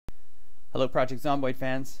Hello Project Zomboid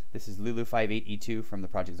fans, this is Lulu58E2 from the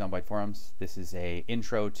Project Zomboid forums. This is a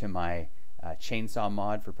intro to my chainsaw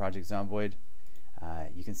mod for Project Zomboid.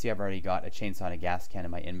 You can see I've already got a chainsaw and a gas can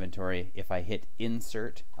in my inventory. If I hit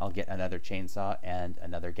insert, I'll get another chainsaw and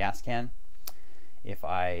another gas can. If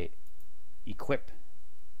I equip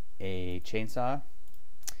a chainsaw,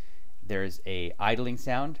 there's a idling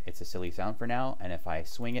sound. It's a silly sound for now, and if I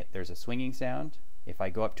swing it, there's a swinging sound. If I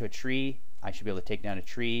go up to a tree, I should be able to take down a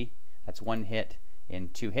tree. That's one hit in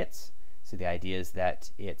 2 hits. So the idea is that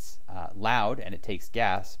it's loud and it takes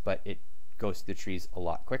gas, but it goes through the trees a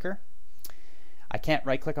lot quicker. I can't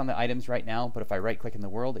right click on the items right now, but if I right click in the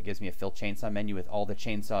world, it gives me a fill chainsaw menu with all the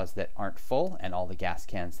chainsaws that aren't full and all the gas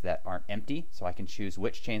cans that aren't empty. So I can choose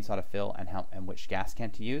which chainsaw to fill and which gas can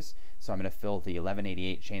to use. So I'm going to fill the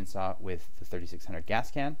 1188 chainsaw with the 3600 gas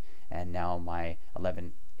can, and now my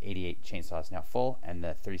 1188 chainsaw is now full and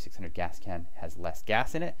the 3600 gas can has less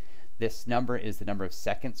gas in it. This number is the number of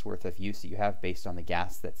seconds worth of use that you have based on the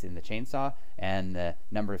gas that's in the chainsaw, and the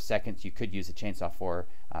number of seconds you could use a chainsaw for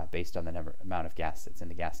based on the amount of gas that's in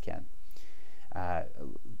the gas can. A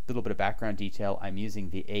little bit of background detail: I'm using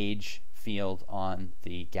the age field on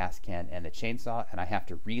the gas can and the chainsaw, and I have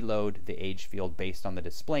to reload the age field based on the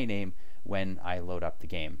display name when I load up the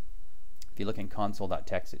game. If you look in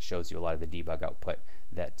console.txt, it shows you a lot of the debug output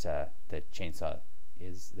that the chainsaw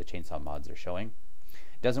mods are showing.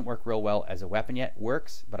 Doesn't work real well as a weapon yet.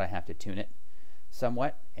 Works, but I have to tune it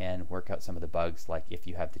somewhat and work out some of the bugs, like if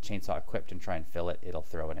you have the chainsaw equipped and try and fill it, it'll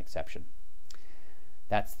throw an exception.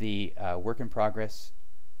 That's the work in progress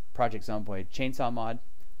Project Zomboid Chainsaw Mod.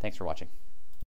 Thanks for watching.